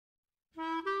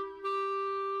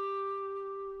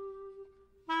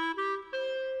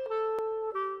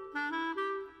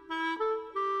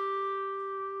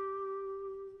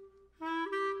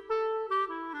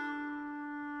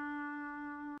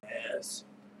this.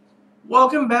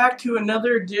 Welcome back to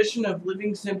another edition of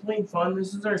Living Simply and Fun.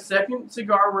 This is our second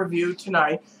cigar review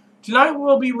tonight. Tonight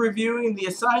we'll be reviewing the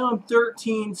Asylum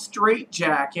 13 Straight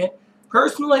Jacket.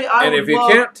 Personally, And if you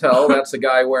can't tell, that's a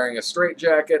guy wearing a straight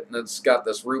jacket, and it's got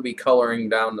this ruby coloring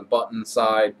down the button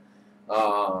side.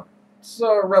 It's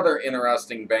a rather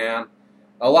interesting band.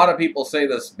 A lot of people say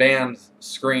this band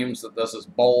screams that this is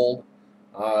bold.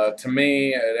 To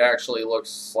me, it actually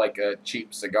looks like a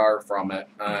cheap cigar from it,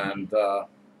 and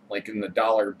like in the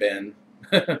dollar bin.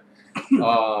 If it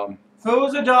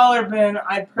was a dollar bin,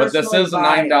 I'd personally But this is a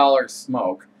 $9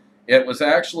 smoke. It was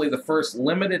actually the first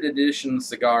limited edition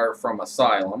cigar from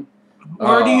Asylum.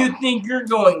 Where do you think you're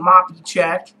going, Moppy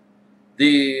Check?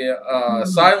 The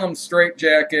Asylum Straight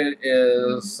Jacket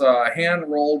is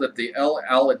hand-rolled at the El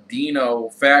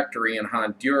Aladino factory in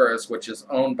Honduras, which is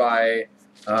owned by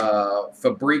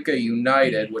Fabrica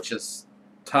United, which is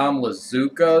Tom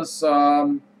Lazuka's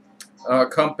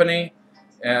company.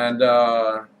 And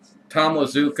Tom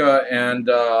Lazuka and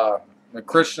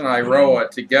Christian Iroa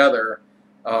together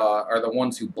are the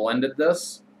ones who blended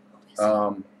this.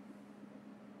 Who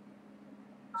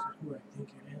I think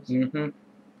it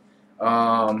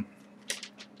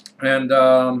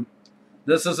is.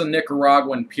 This is a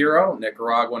Nicaraguan Puro,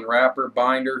 Nicaraguan wrapper,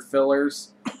 binder,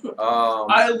 fillers.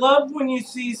 I love when you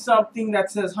see something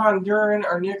that says Honduran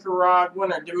or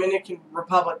Nicaraguan or Dominican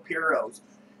Republic Puros.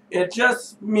 It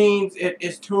just means it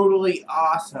is totally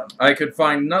awesome. I could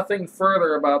find nothing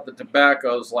further about the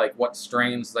tobaccos, like what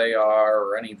strains they are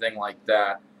or anything like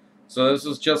that. So this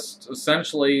is just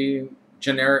essentially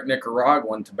generic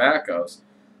Nicaraguan tobaccos.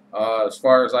 As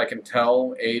far as I can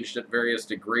tell, aged at various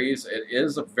degrees. It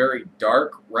is a very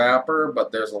dark wrapper,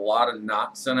 but there's a lot of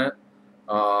knots in it.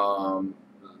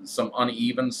 Some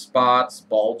uneven spots,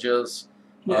 bulges.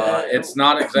 It's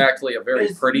not exactly a very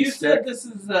pretty stick. You said this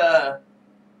is a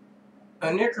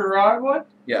Nicaraguan?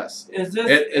 Yes. Is this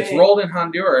it's rolled in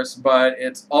Honduras, but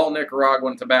it's all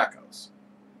Nicaraguan tobaccos.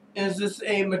 Is this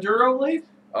a Maduro leaf?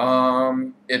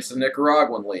 It's a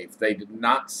Nicaraguan leaf. They did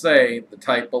not say the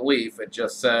type of leaf. It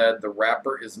just said the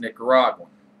wrapper is Nicaraguan.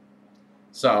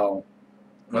 So,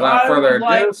 without further ado,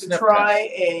 I would like to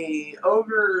try a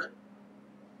Ogre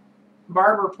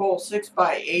Barber Pole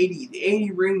 6x80. The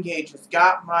 80 ring gauge has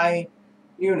got my,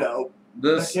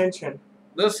 attention.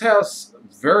 This has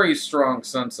very strong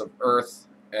sense of earth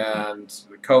and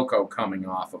the cocoa coming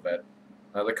off of it.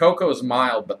 The cocoa is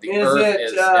mild, but the earth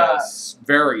is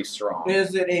very strong.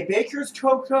 Is it a baker's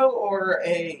cocoa or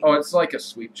a... Oh, it's like a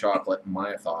sweet chocolate in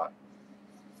my thought.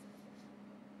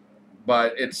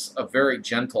 But it's a very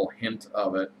gentle hint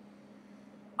of it.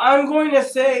 I'm going to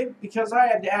say, because I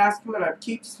had to ask him and I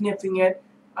keep sniffing it,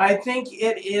 I think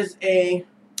it is a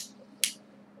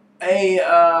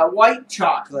white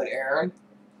chocolate, Aaron.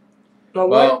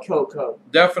 White cocoa.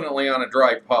 Definitely on a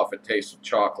dry puff, it tastes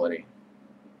chocolatey.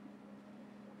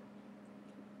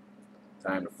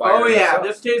 Time to fire it up. Oh, yeah,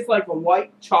 this tastes like a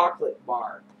white chocolate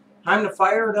bar. Time to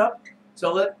fire it up.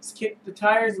 So let's kick the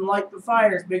tires and light the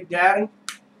fires, Big Daddy.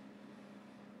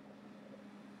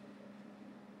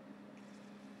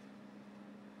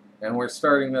 And we're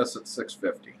starting this at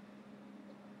 650.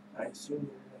 I assume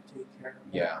you're going to take care of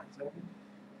it. Yeah.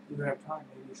 You don't have time,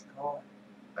 maybe you should call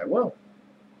it. I will.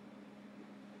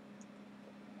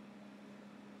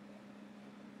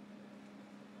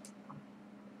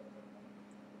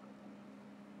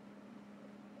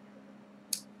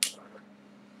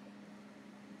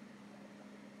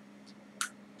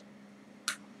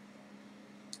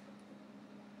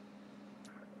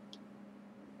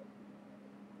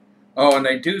 Oh, and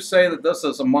they do say that this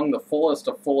is among the fullest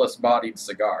of fullest-bodied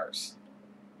cigars.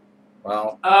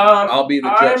 Well, I'll be the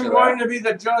judge of that. I'm going to be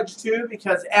the judge, too,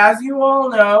 because as you all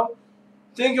know,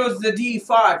 I think it was the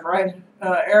D5, right,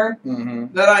 Aaron?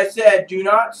 Mm-hmm. That I said, do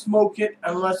not smoke it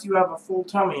unless you have a full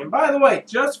tummy. And by the way,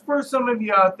 just for some of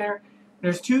you out there,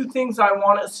 there's two things I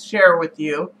want to share with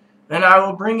you, and I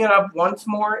will bring it up once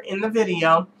more in the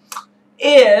video,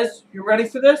 you ready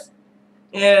for this?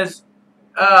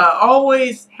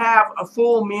 Always have a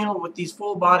full meal with these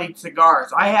full-bodied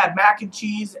cigars. I had mac and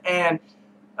cheese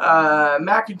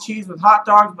with hot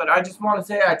dogs, but I just want to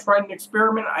say I tried an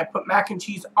experiment. I put mac and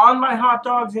cheese on my hot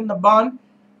dogs in the bun.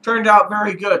 Turned out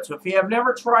very good. So if you have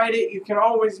never tried it, you can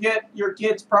always get your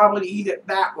kids probably to eat it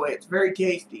that way. It's very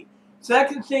tasty.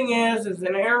 Second thing is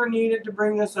an Aaron needed to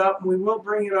bring this up, and we will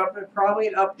bring it up at probably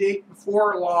an update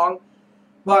before long.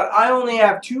 But I only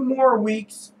have 2 more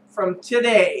weeks from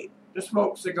today to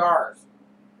smoke cigars.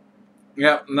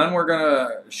 Yep, and then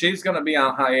she's gonna be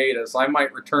on hiatus. I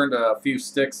might return to a few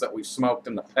sticks that we've smoked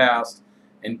in the past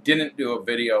and didn't do a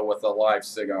video with a live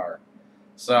cigar.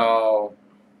 So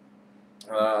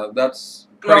That's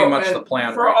pretty much the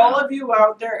plan for right all now. of you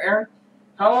out there, Aaron,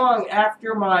 how long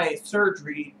after my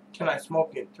surgery can I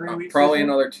smoke in? 3 weeks? Probably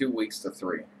another 2 weeks to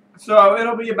 3. So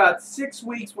it'll be about 6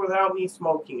 weeks without me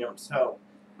smoking them. So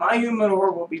my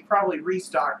humidor will be probably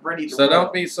restocked, ready to So roll.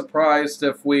 don't be surprised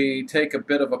if we take a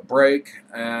bit of a break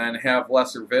and have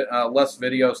less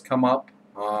videos come up.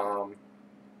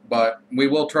 But we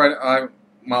will try to.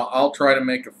 I'll try to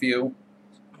make a few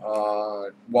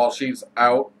while she's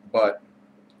out, but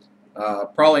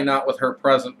probably not with her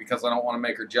present because I don't want to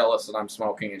make her jealous that I'm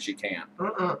smoking and she can't.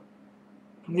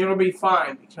 It'll be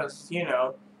fine because, you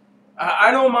know,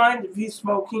 I don't mind if he's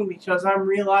smoking because I'm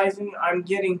realizing I'm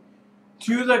getting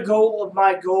to the goal of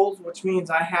my goals, which means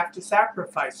I have to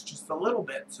sacrifice just a little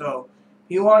bit. So if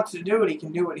he wants to do it, he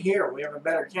can do it here. We have a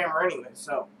better camera anyway,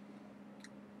 so.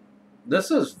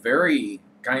 This is very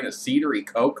kind of cedary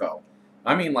cocoa.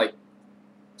 I mean, like,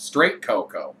 straight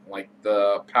cocoa. Like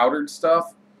the powdered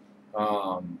stuff.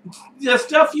 The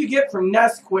stuff you get from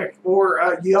Nesquik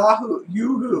or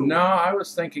Yoo-hoo. No, I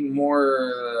was thinking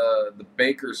more the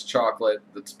baker's chocolate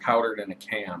that's powdered in a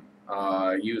can,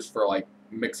 used for like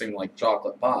mixing like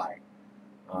chocolate pie.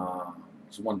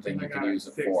 It's one thing you can use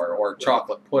it for, or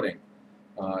chocolate pudding.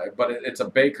 But it's a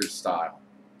baker's style.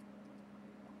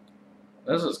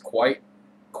 This is quite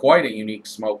a unique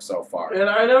smoke so far. And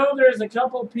I know there's a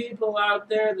couple people out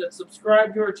there that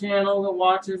subscribe to our channel that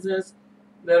watches this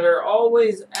that are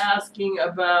always asking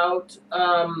about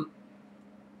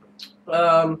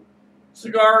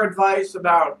cigar advice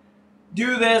about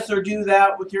do this or do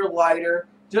that with your lighter.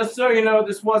 Just so you know,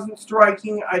 this wasn't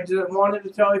striking. I just wanted to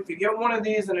tell you, if you get one of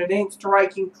these and it ain't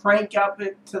striking, crank up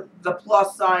it to the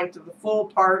plus sign, to the full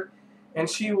part, and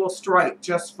she will strike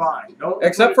just fine.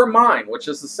 Except for mine, which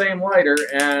is the same lighter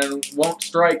and won't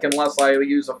strike unless I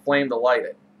use a flame to light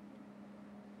it.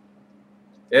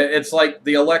 It's like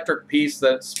the electric piece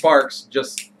that sparks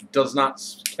just does not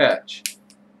catch.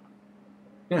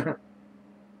 But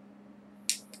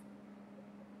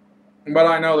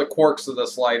I know the quirks of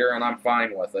this lighter, and I'm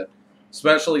fine with it.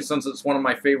 Especially since it's one of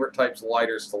my favorite types of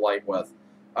lighters to light with.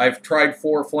 I've tried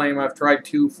 4-flame, I've tried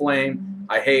 2-flame.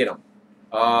 I hate them.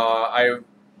 I've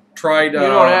tried... you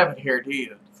don't have it here, do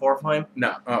you? 4-flame?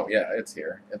 No. Oh, yeah, it's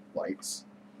here. It lights.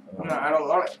 No, I don't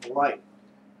want it to light.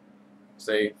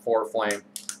 See, 4-flame.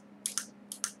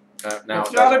 Now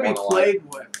it's got to be played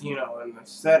with, you know, in the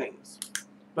settings.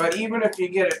 But even if you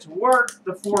get it to work,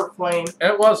 the 4-flame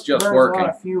it was just burns working. a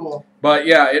lot of fuel. But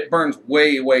yeah, it burns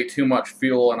way too much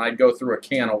fuel, and I'd go through a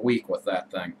can a week with that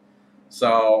thing.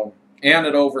 So, and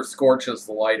it over scorches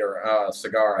the lighter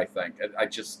cigar. I think I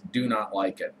just do not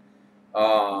like it.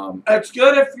 It's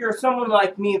good if you're someone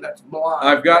like me that's blind.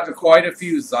 I've gotten quite a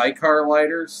few Cigar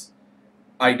lighters.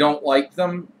 I don't like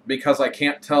them because I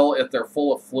can't tell if they're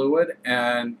full of fluid,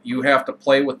 and you have to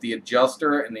play with the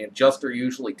adjuster, and the adjuster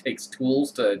usually takes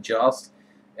tools to adjust,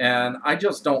 and I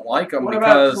just don't like them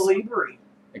because... What about Colibri?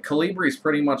 Colibri is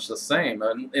pretty much the same,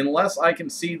 and unless I can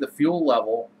see the fuel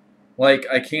level like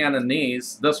I can in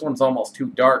these. This one's almost too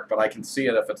dark, but I can see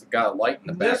it if it's got a light in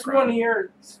the background. This one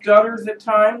here stutters at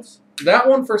times. That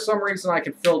one, for some reason, I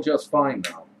can fill just fine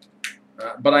now.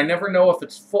 But I never know if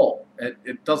it's full.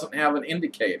 It doesn't have an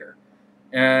indicator.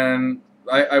 And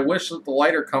I wish that the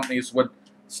lighter companies would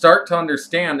start to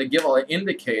understand to give an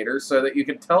indicator so that you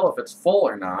can tell if it's full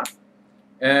or not.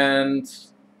 And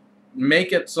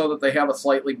make it so that they have a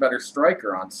slightly better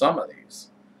striker on some of these.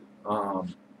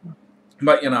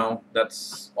 But, you know,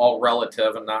 that's all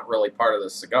relative and not really part of the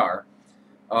cigar.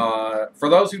 For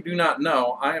those who do not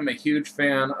know, I am a huge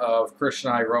fan of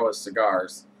Christian Eiroa's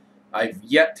cigars. I've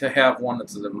yet to have one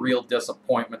that's a real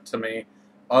disappointment to me,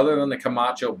 other than the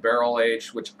Camacho Barrel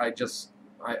Aged, which I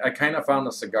kind of found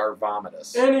the cigar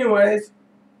vomitous. Anyways.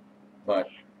 But,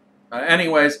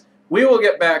 anyways, we will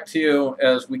get back to you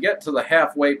as we get to the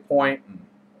halfway point, and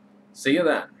see you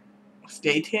then.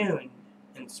 Stay tuned,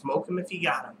 and smoke them if you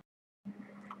got them.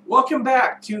 Welcome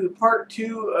back to part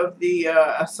 2 of the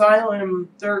Asylum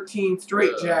 13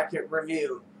 Straight Jacket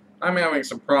review. I'm having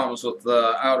some problems with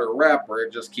the outer wrapper.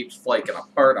 It just keeps flaking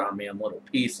apart on me in little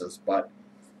pieces. But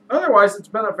otherwise, it's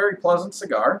been a very pleasant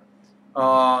cigar.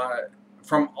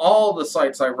 From all the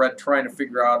sites I read trying to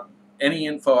figure out any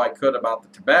info I could about the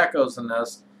tobaccos in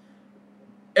this,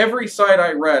 every site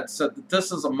I read said that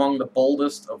this is among the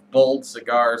boldest of bold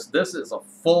cigars. This is a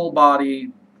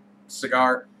full-body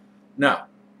cigar. No,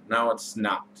 it's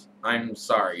not. I'm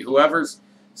sorry. Whoever's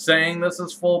saying this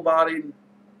is full-bodied,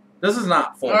 this is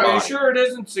not full-bodied. Are you sure it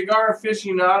isn't Cigar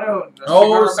Aficionado?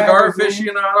 Cigar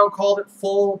Aficionado called it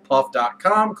full.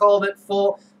 Puff.com called it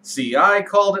full. CI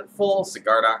called it full.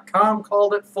 Cigar.com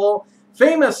called it full.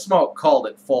 Famous Smoke called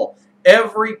it full.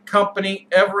 Every company,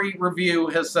 every review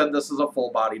has said this is a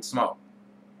full-bodied smoke.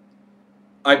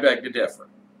 I beg to differ.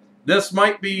 This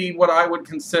might be what I would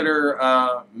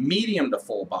consider medium to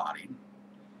full-bodied,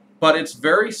 but it's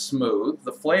very smooth.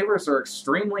 The flavors are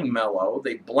extremely mellow.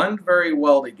 They blend very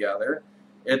well together.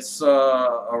 It's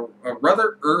a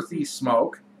rather earthy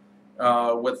smoke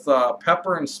with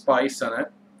pepper and spice in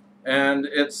it, and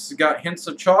it's got hints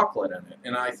of chocolate in it.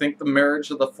 And I think the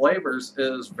marriage of the flavors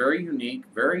is very unique,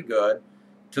 very good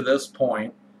to this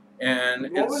point.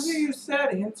 And what was it you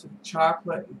said? Hints of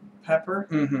chocolate and pepper?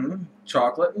 Mm-hmm.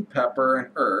 Chocolate and pepper and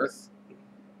earth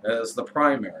as the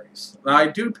primaries. Now, I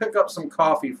do pick up some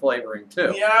coffee flavoring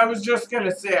too. Yeah, I was just going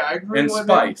to say, I agree with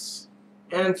spice.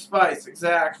 And spice,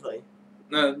 exactly.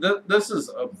 This is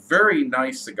a very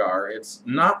nice cigar. It's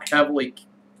not heavily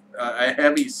a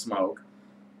heavy smoke.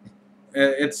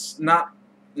 It's not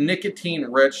nicotine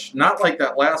rich, not like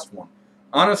that last one.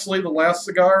 Honestly, the last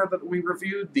cigar that we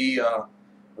reviewed, the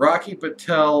Rocky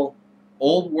Patel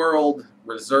Old World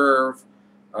Reserve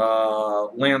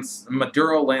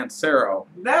Maduro Lancero.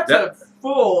 That's a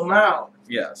full amount.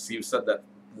 Yes, you said that.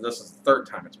 This is the third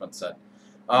time it's been said.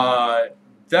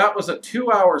 That was a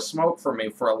 2-hour smoke for me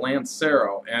for a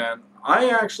Lancero, and I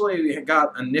actually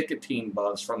got a nicotine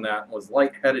buzz from that and was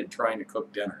lightheaded trying to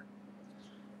cook dinner.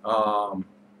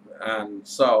 And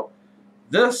so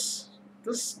this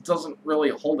doesn't really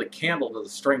hold a candle to the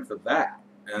strength of that.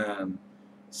 And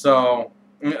so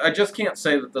I just can't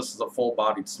say that this is a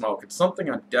full-bodied smoke. It's something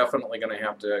I'm definitely going to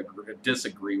have to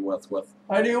disagree with.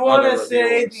 I do want to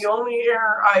say the only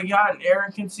error I got, and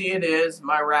Aaron can see it, is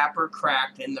my wrapper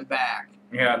cracked in the back.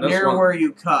 Yeah, near where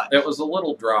you cut. It was a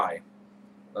little dry.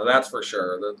 That's for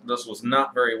sure. This was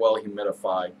not very well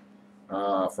humidified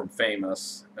from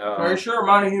Famous. Are you sure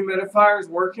my humidifier is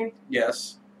working?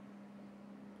 Yes.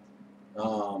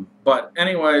 But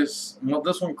anyways, well,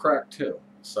 this one cracked too.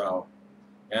 So,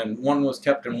 and one was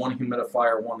kept in one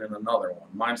humidifier, one in another one.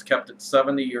 Mine's kept at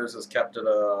 70. Yours is kept at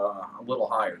a little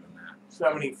higher than that.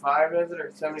 75 is it, or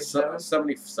 77?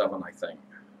 77, I think,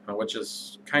 which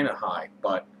is kind of high.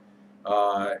 But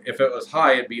if it was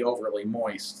high, it'd be overly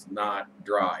moist, not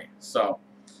dry. So,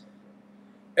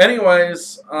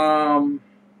 anyways, to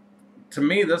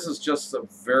me, this is just a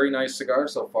very nice cigar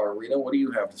so far. Rita, what do you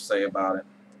have to say about it?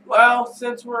 Well,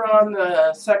 since we're on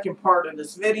the second part of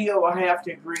this video, I have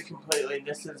to agree completely.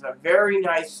 This is a very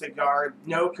nice cigar,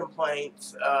 no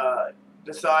complaints.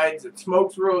 Besides, it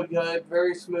smokes really good,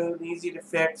 very smooth, easy to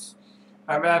fix.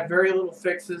 I've had very little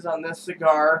fixes on this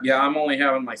cigar. Yeah, I'm only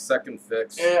having my second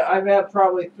fix. I've had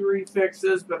probably 3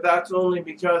 fixes, but that's only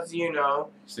because, you know.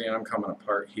 See, I'm coming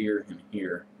apart here and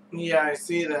here. Yeah, I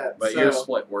see that. But you're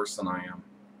split worse than I am.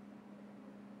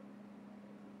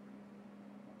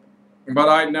 But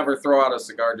I'd never throw out a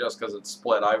cigar just because it's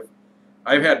split.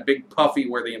 I've had big puffy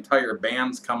where the entire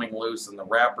band's coming loose and the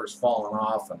wrapper's falling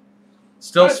off and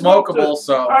still smokable.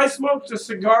 So I smoked a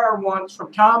cigar once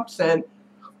from Thompson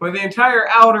where the entire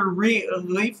outer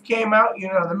leaf came out, you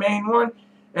know, the main one,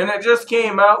 and it just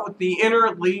came out with the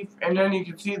inner leaf, and then you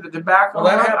can see the tobacco.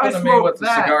 Well, that happened to me with the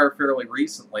cigar fairly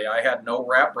recently. I had no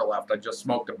wrapper left. I just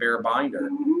smoked a bare binder.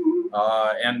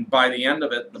 And by the end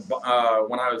of it,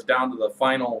 when I was down to the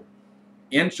final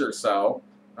inch or so,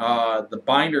 the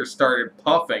binder started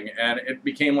puffing, and it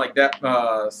became like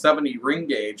that 70 ring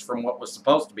gauge from what was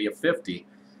supposed to be a 50.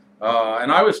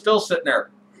 And I was still sitting there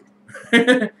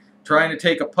trying to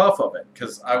take a puff of it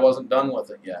because I wasn't done with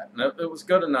it yet. And it was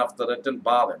good enough that it didn't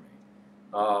bother me,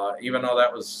 even though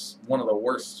that was one of the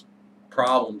worst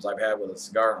problems I've had with a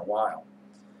cigar in a while.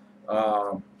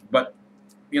 But,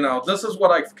 you know, this is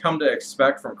what I've come to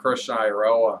expect from Christian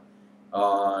Eiroa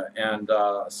and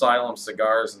Asylum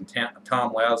Cigars and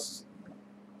Tom Laz,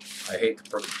 I hate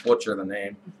to butcher the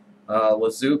name,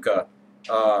 Lazuka.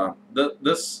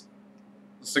 This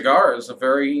cigar is a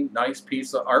very nice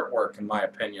piece of artwork, in my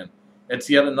opinion. It's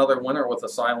yet another winner with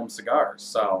Asylum Cigars,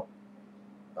 so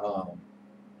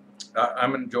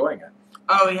I'm enjoying it.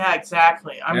 Oh, yeah,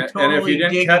 exactly. And if you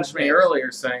didn't catch me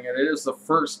earlier saying it is the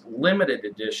first limited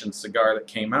edition cigar that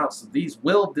came out, so these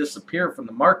will disappear from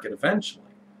the market eventually.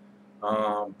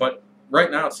 But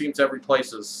right now it seems every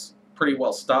place is pretty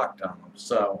well stocked on them.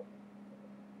 So,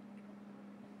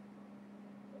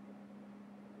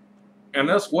 and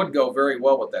this would go very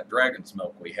well with that dragon's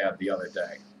milk we had the other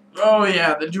day. Oh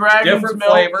yeah, the dragon's different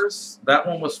milk. Flavors. That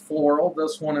one was floral.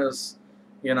 This one is,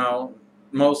 you know,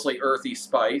 mostly earthy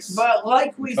spice. But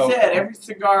like we said, every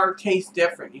cigar tastes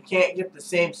different. You can't get the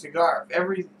same cigar. If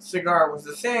every cigar was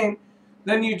the same,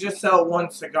 then you just sell one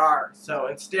cigar. So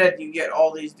instead, you get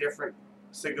all these different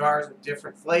cigars with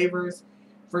different flavors.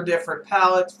 for different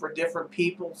palates, for different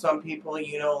people. Some people,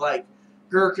 you know, like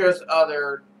Gurkhas,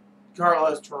 other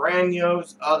Carlos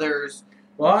Terranos, others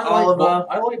Well, Oliva.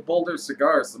 I like bolder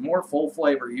cigars. The more full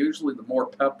flavor, usually the more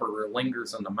pepper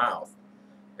lingers in the mouth.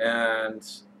 And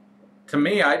to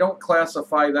me, I don't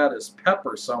classify that as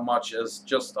pepper so much as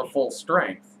just a full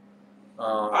strength.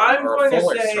 I'm or going to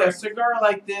fuller say a strength. cigar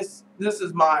like this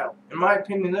is mild. In my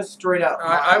opinion, this is straight up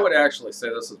mild. I would actually say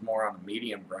this is more on the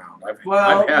medium ground. I've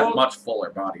had much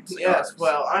fuller bodied cigars. Yes,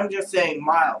 well, I'm just saying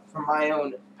mild from my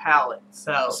own palate.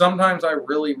 So sometimes I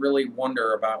really, really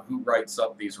wonder about who writes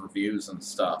up these reviews and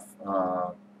stuff.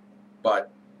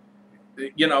 But,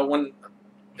 you know, when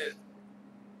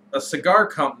a cigar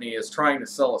company is trying to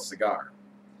sell a cigar,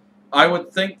 I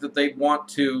would think that they'd want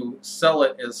to sell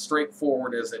it as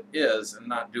straightforward as it is and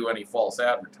not do any false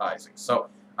advertising. So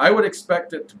I would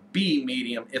expect it to be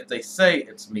medium if they say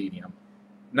it's medium,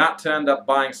 not to end up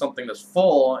buying something that's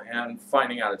full and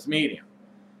finding out it's medium.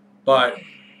 But,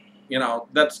 you know,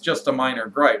 that's just a minor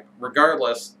gripe.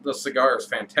 Regardless, the cigar is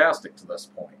fantastic to this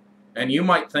point. And you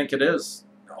might think it is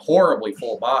horribly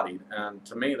full-bodied, and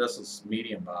to me this is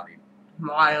medium-bodied.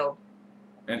 Mild.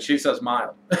 And she says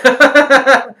mild.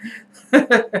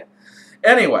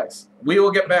 Anyways, we will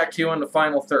get back to you in the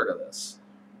final third of this.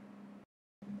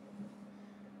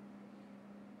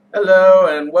 Hello,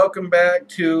 and welcome back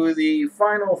to the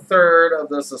final third of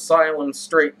this Asylum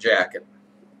Straight Jacket.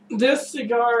 This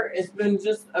cigar has been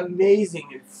just amazing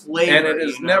in flavor. And it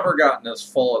has never gotten as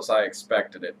full as I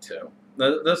expected it to.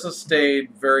 This has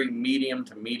stayed very medium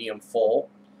to medium full,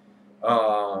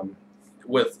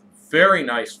 with very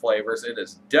nice flavors. It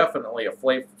is definitely a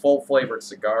full-flavored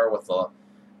cigar with a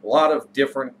lot of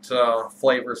different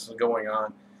flavors going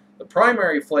on. The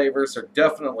primary flavors are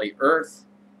definitely earth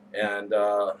and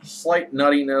slight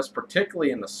nuttiness,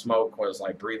 particularly in the smoke as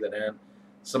I breathe it in.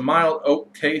 Some mild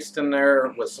oak taste in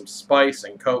there with some spice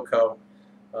and cocoa.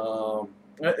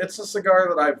 It's a cigar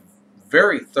that I've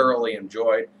very thoroughly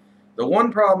enjoyed. The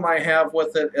one problem I have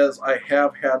with it is I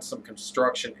have had some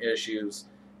construction issues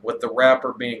with the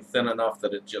wrapper being thin enough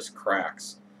that it just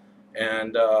cracks.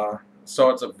 And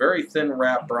so it's a very thin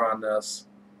wrapper on this.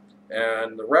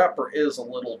 And the wrapper is a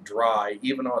little dry,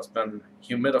 even though it's been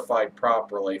humidified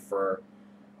properly for,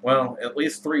 well, at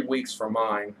least 3 weeks for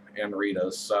mine and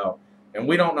Rita's. So, and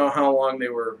we don't know how long they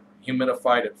were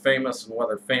humidified at Famous and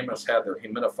whether Famous had their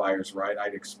humidifiers right.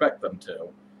 I'd expect them to.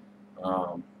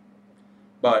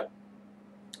 But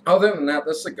other than that,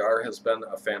 this cigar has been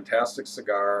a fantastic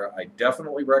cigar. I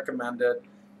definitely recommend it.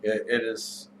 It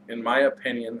is, in my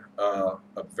opinion, a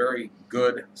very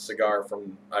good cigar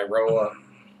from Iroa.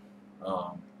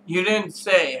 You didn't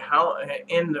say how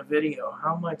in the video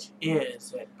how much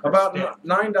is it? About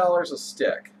 $9 a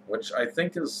stick, which I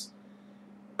think is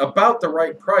about the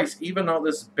right price, even though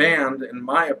this band, in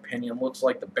my opinion, looks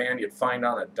like the band you'd find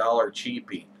on a Dollar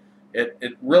Cheapy. It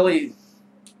really,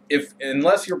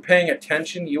 unless you're paying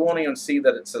attention, you won't even see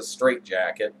that it says Straight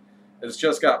Jacket. It's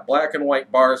just got black and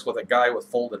white bars with a guy with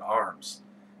folded arms.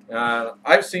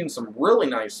 I've seen some really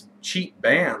nice cheap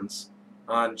bands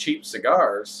on cheap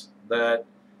cigars. That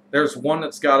there's one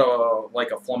that's got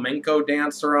like a flamenco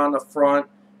dancer on the front,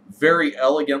 very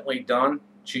elegantly done,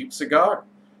 cheap cigar.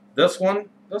 This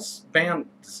band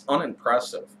is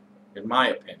unimpressive, in my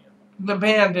opinion. The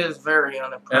band is very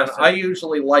unimpressive. And I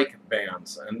usually like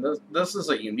bands, and this is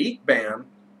a unique band,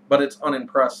 but it's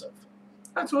unimpressive.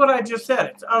 That's what I just said.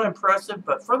 It's unimpressive,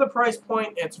 but for the price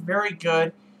point, it's very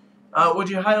good. Would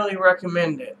you highly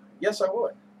recommend it? Yes, I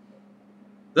would.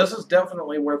 This is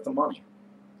definitely worth the money.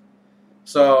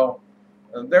 So,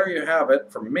 there you have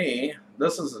it for me.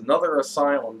 This is another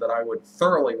Asylum that I would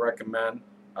thoroughly recommend.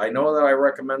 I know that I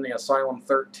recommend the Asylum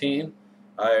 13.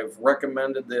 I've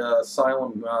recommended the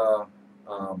Asylum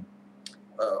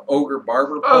Ogre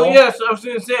Barber Pole. Oh, yes, I was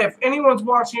going to say, if anyone's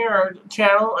watching our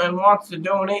channel and wants to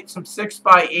donate some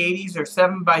 6x80s or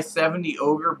 7x70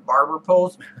 Ogre Barber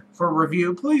Poles for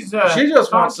review, please she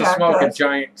just wants to smoke us. A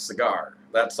giant cigar.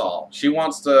 That's all. She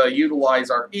wants to utilize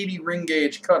our 80 ring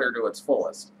gauge cutter to its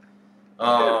fullest.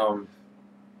 And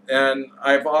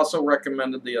I've also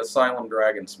recommended the Asylum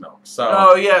Dragon's Milk. So,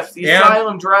 oh, yes, the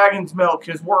Asylum Dragon's Milk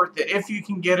is worth it if you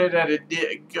can get it at a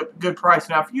good price.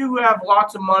 Now, if you have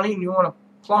lots of money and you want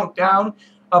to plunk down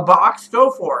a box,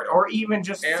 go for it, or even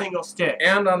just a single stick.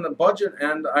 And on the budget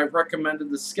end, I've recommended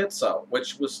the Schizo,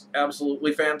 which was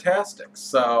absolutely fantastic.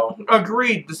 So,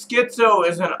 agreed. The Schizo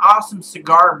is an awesome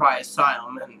cigar by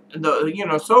Asylum,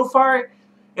 and so far,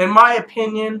 in my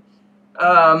opinion,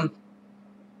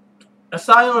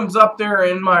 Asylum's up there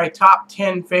in my top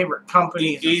 10 favorite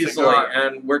companies. Easily,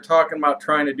 and we're talking about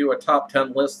trying to do a top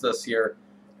 10 list this year.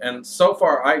 And so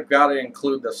far, I've got to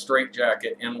include the straight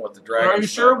jacket in with the Dragon. Are you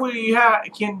sure we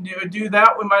can do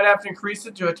that? We might have to increase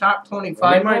it to a top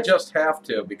 25. We might just have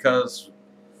to, because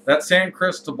that San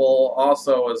Cristobal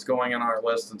also is going on our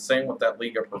list, and same with that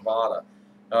Liga Privada.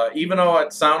 Even though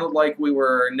it sounded like we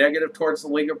were negative towards the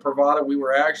Liga Privada, we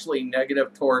were actually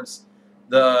negative towards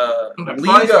the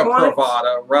Liga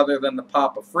Privada rather than the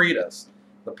Papa Fritas.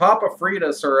 The Papa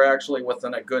Fritas are actually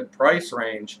within a good price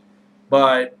range,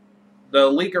 but the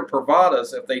Liga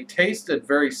Privadas, if they tasted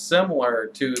very similar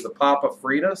to the Papa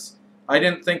Fritas, I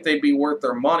didn't think they'd be worth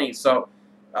their money. So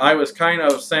I was kind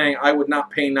of saying I would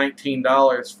not pay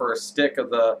 $19 for a stick of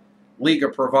the Liga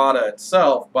Privada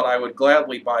itself, but I would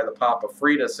gladly buy the Papa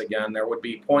Fritas again. There would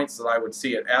be points that I would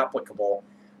see it applicable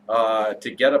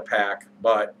to get a pack,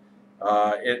 but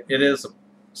it is a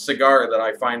cigar that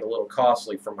I find a little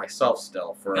costly for myself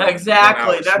still.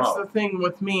 Exactly, that's the thing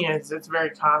with me, is it's very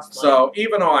costly. So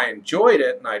even though I enjoyed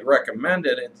it and I'd recommend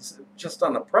it, it's just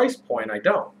on the price point I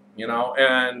don't, you know.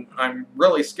 And I'm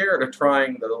really scared of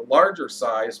trying the larger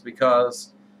size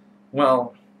because,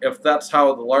 well, if that's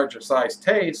how the larger size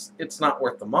tastes, it's not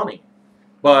worth the money.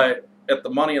 But at the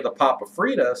money of the Papa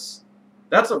Fritas,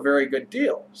 that's a very good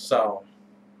deal. So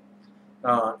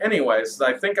anyways,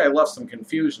 I think I left some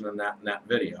confusion in that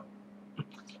video.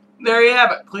 There you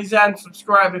have it. Please add and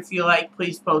subscribe if you like.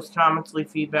 Please post comments, leave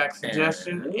feedback,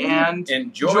 suggestions, and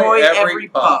enjoy every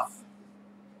puff.